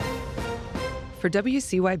For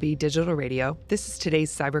WCYB Digital Radio, this is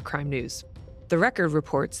today's Cybercrime News. The Record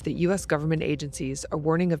reports that U.S. government agencies are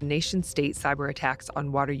warning of nation-state cyber attacks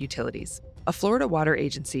on water utilities. A Florida water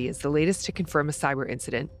agency is the latest to confirm a cyber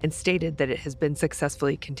incident and stated that it has been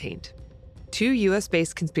successfully contained. 2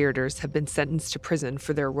 U.S.-based conspirators have been sentenced to prison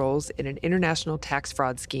for their roles in an international tax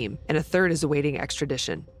fraud scheme, and a third is awaiting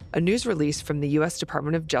extradition. A news release from the U.S.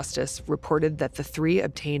 Department of Justice reported that the 3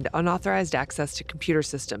 obtained unauthorized access to computer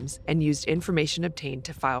systems and used information obtained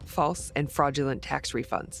to file false and fraudulent tax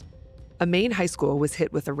refunds. A Maine high school was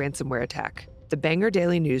hit with a ransomware attack. The Bangor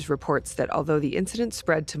Daily News reports that although the incident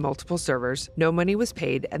spread to multiple servers, no money was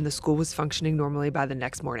paid and the school was functioning normally by the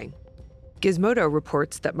next morning. Gizmodo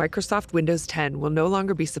reports that Microsoft Windows 10 will no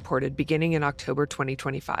longer be supported beginning in October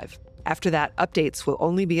 2025. After that, updates will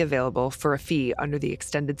only be available for a fee under the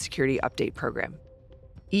Extended Security Update program.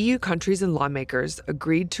 EU countries and lawmakers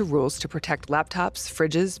agreed to rules to protect laptops,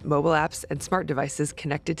 fridges, mobile apps, and smart devices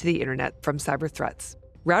connected to the internet from cyber threats.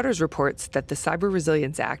 Reuters reports that the Cyber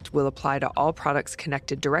Resilience Act will apply to all products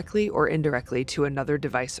connected directly or indirectly to another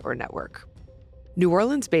device or network. New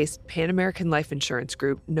Orleans-based Pan American Life Insurance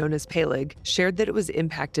Group, known as PALIG, shared that it was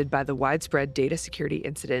impacted by the widespread data security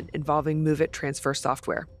incident involving MOVEit transfer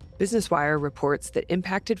software. Business Wire reports that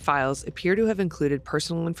impacted files appear to have included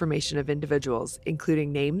personal information of individuals,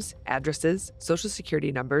 including names, addresses, social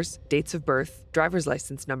security numbers, dates of birth, driver's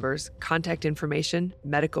license numbers, contact information,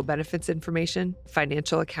 medical benefits information,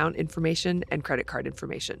 financial account information, and credit card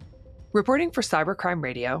information. Reporting for Cybercrime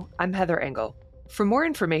Radio, I'm Heather Engel. For more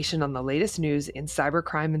information on the latest news in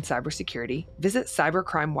cybercrime and cybersecurity, visit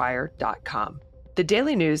cybercrimewire.com. The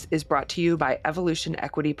Daily News is brought to you by Evolution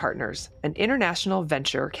Equity Partners, an international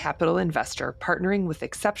venture capital investor partnering with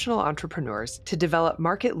exceptional entrepreneurs to develop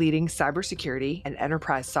market-leading cybersecurity and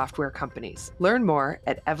enterprise software companies. Learn more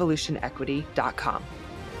at evolutionequity.com.